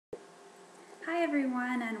Hi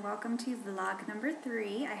everyone, and welcome to vlog number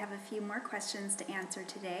 3. I have a few more questions to answer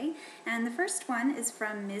today, and the first one is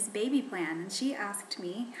from Ms. Baby Plan, and she asked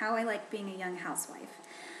me how I like being a young housewife.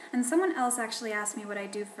 And someone else actually asked me what I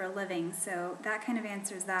do for a living, so that kind of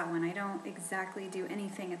answers that one. I don't exactly do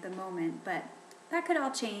anything at the moment, but that could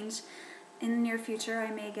all change. In the near future,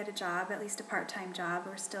 I may get a job, at least a part-time job.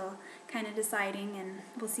 We're still kind of deciding, and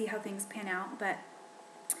we'll see how things pan out, but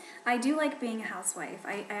I do like being a housewife.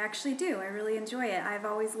 I actually do. I really enjoy it. I've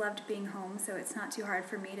always loved being home, so it's not too hard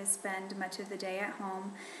for me to spend much of the day at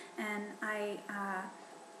home. And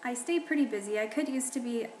I stay pretty busy. I could used to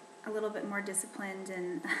be a little bit more disciplined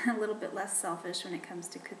and a little bit less selfish when it comes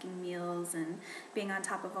to cooking meals and being on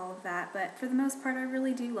top of all of that. But for the most part, I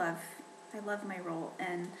really do I love my role.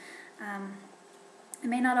 And it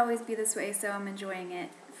may not always be this way, so I'm enjoying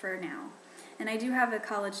it for now. And I do have a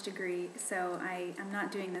college degree, so I'm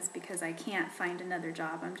not doing this because I can't find another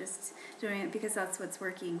job. I'm just doing it because that's what's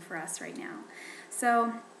working for us right now.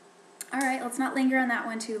 So, all right, let's not linger on that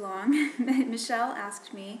one too long. Michelle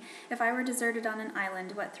asked me, if I were deserted on an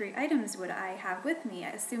island, what 3 items would I have with me?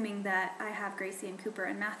 Assuming that I have Gracie and Cooper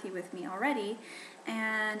and Matthew with me already,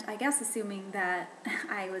 and I guess assuming that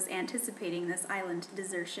I was anticipating this island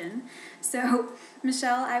desertion. So,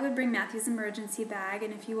 Michelle, I would bring Matthew's emergency bag,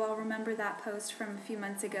 and if you all remember that post from a few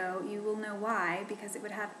months ago, you will know why, because it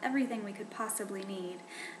would have everything we could possibly need.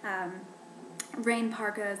 Rain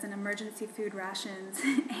parkas and emergency food rations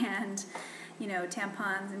and,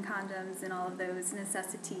 tampons and condoms and all of those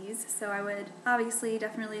necessities. So I would obviously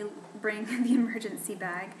definitely bring the emergency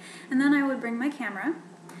bag. And then I would bring my camera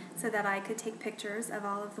so that I could take pictures of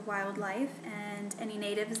all of the wildlife and any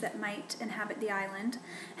natives that might inhabit the island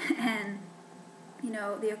and,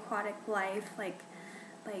 the aquatic life like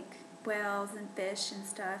whales and fish and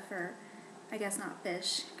stuff, or I guess not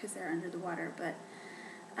fish because they're under the water, but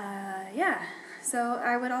yeah. So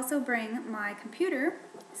I would also bring my computer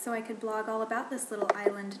so I could blog all about this little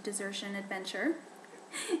island desertion adventure,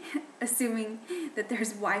 assuming that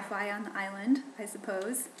there's Wi-Fi on the island, I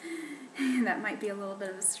suppose. That might be a little bit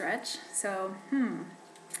of a stretch. So,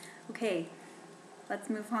 okay. Let's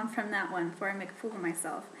move on from that one before I make a fool of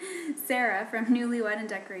myself. Sarah from Newlywed and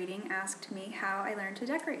Decorating asked me how I learned to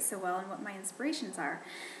decorate so well and what my inspirations are.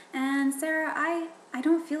 And Sarah, I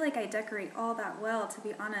don't feel like I decorate all that well, to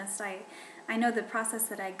be honest. I know the process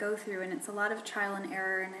that I go through, and it's a lot of trial and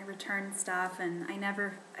error, and I return stuff, and I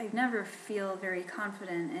never feel very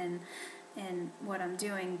confident in what I'm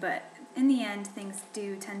doing, but in the end things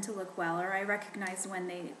do tend to look well, or I recognize when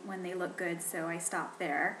they look good, so I stop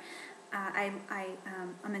there.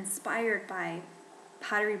 I'm inspired by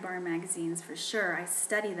Pottery Barn magazines for sure. I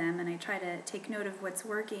study them and I try to take note of what's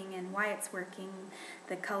working and why it's working,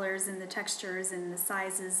 the colors and the textures and the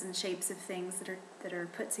sizes and shapes of things that are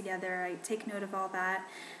put together. I take note of all that,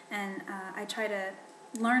 and I try to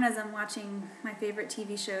learn as I'm watching my favorite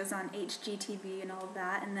TV shows on HGTV and all of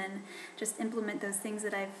that, and then just implement those things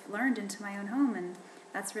that I've learned into my own home, and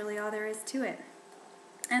that's really all there is to it.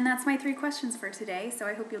 And that's my 3 questions for today, so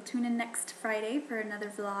I hope you'll tune in next Friday for another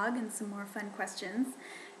vlog and some more fun questions.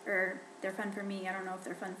 Or they're fun for me, I don't know if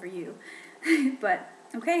they're fun for you. But,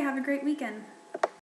 okay, have a great weekend.